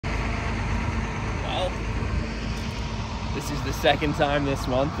This is the second time this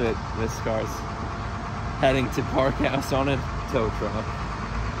month that this car's heading to Park House on a tow truck.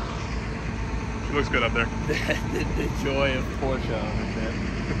 She looks good up there. The joy of Porsche ownership.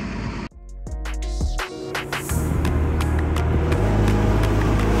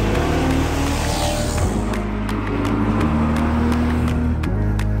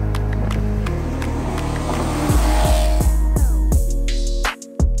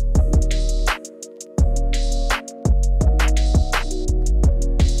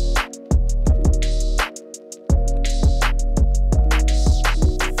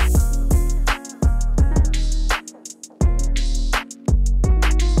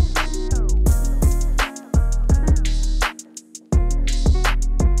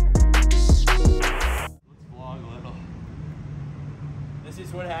 This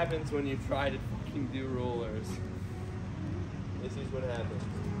is what happens when you try to fucking do rollers. This is what happens.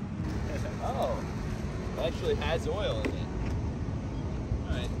 Oh, it actually has oil in it.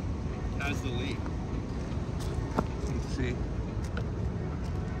 Alright, how's the leak? Let's see.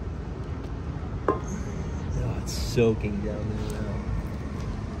 Oh, it's soaking down there now.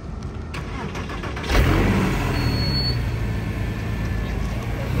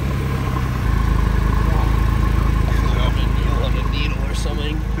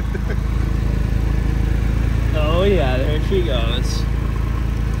 Oh yeah, there she goes.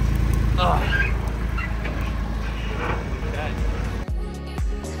 Oh. Okay.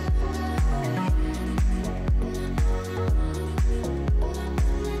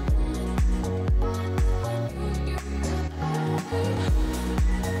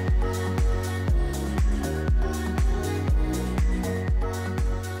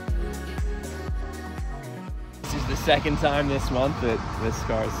 This is the second time this month that this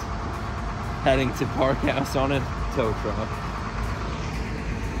car's heading to Park House on a tow truck.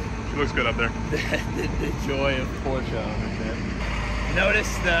 She looks good up there. The joy of Porsche ownership.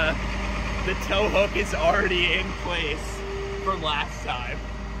 Notice the tow hook is already in place from last time.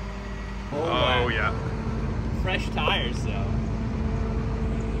 Oh wow. Yeah. Fresh tires though.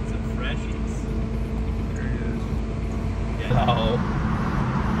 Some freshies. There he is. Yeah. Oh,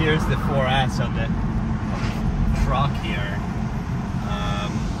 here's the 4S on the truck here.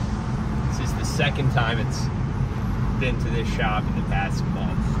 This is the second time it's been to this shop in the past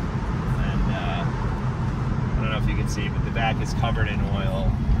month, and I don't know if you can see, but the back is covered in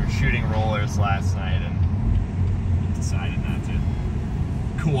oil. We were shooting rollers last night and decided not to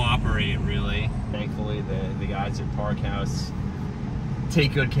cooperate really. Thankfully, the guys at Park House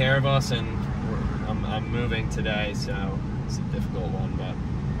take good care of us, and I'm moving today, so it's a difficult one, but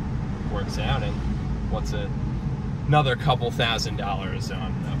it works out. And what's another couple $1,000s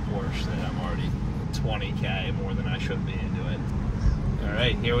on a Porsche that I'm already 20K more than I should be into it. All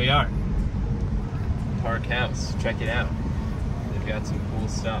right, here we are. Park House, check it out. They've got some cool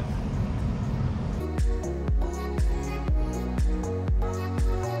stuff.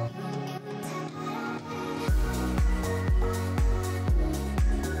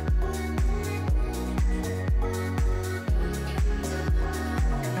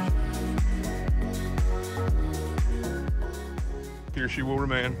 Here she will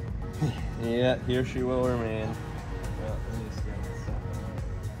remain. Yeah, here she will remain. Well,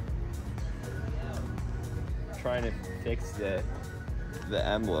 trying to fix the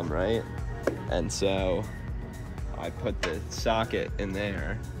emblem, right? And so I put the socket in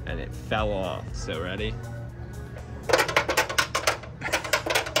there and it fell off. So ready?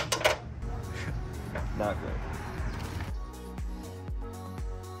 Not good.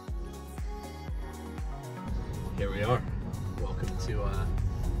 Here we are. Welcome to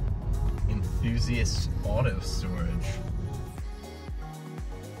Enthusiast Auto Storage.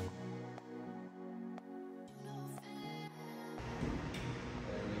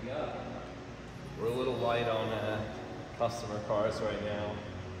 There we go. We're a little light on customer cars right now,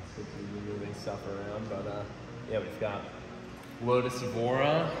 since we've been moving stuff around, but yeah, we've got Lotus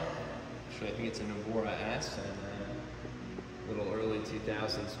Evora. Actually, I think it's an Evora S, and a little early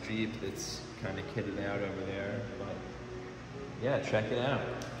 2000s Jeep that's kind of kitted out over there, but yeah, check it out.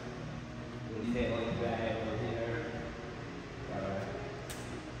 Little tailing bag over here. Got a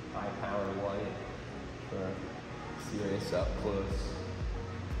high power light for serious up close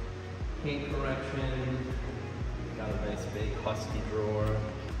paint correction. Got a nice big Husky drawer.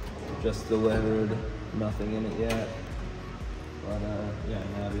 Just delivered, nothing in it yet. But yeah,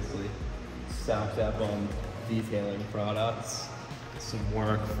 and obviously stocked up on detailing products. Some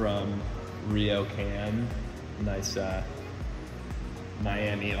work from Rio Cam. Nice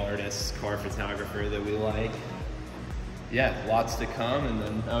Miami artist, car photographer that we like. Yeah, lots to come. And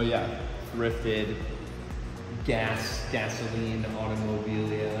then, oh yeah, thrifted gasoline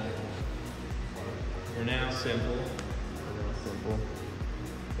automobilia. We're now simple.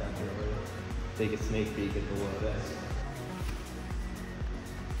 Definitely take a sneak peek at the Lotus.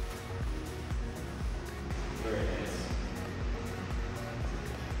 Very nice.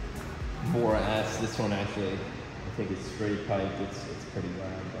 Bora S. This one actually, I think it's straight piped. It's pretty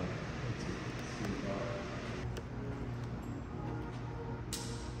loud, but it's a sweet car.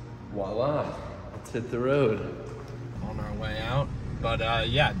 Voila! Let's hit the road. On our way out. But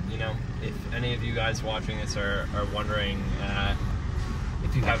yeah, you know, if any of you guys watching this are wondering,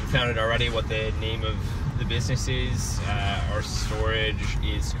 if you haven't found it already, what the name of the business is, our storage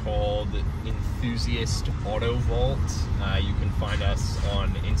is called Enthusiast Auto Vault. You can find us on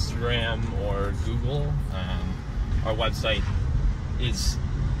Instagram or Google. Our website is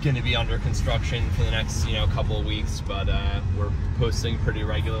going to be under construction for the next, you know, couple of weeks, but we're posting pretty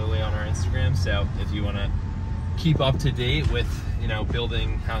regularly on our Instagram. So if you want to keep up to date with, you know,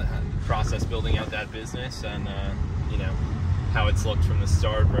 building how building out that business, and you know, how it's looked from the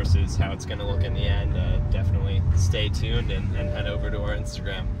start versus how it's going to look in the end, definitely stay tuned and head over to our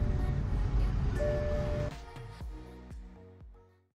Instagram.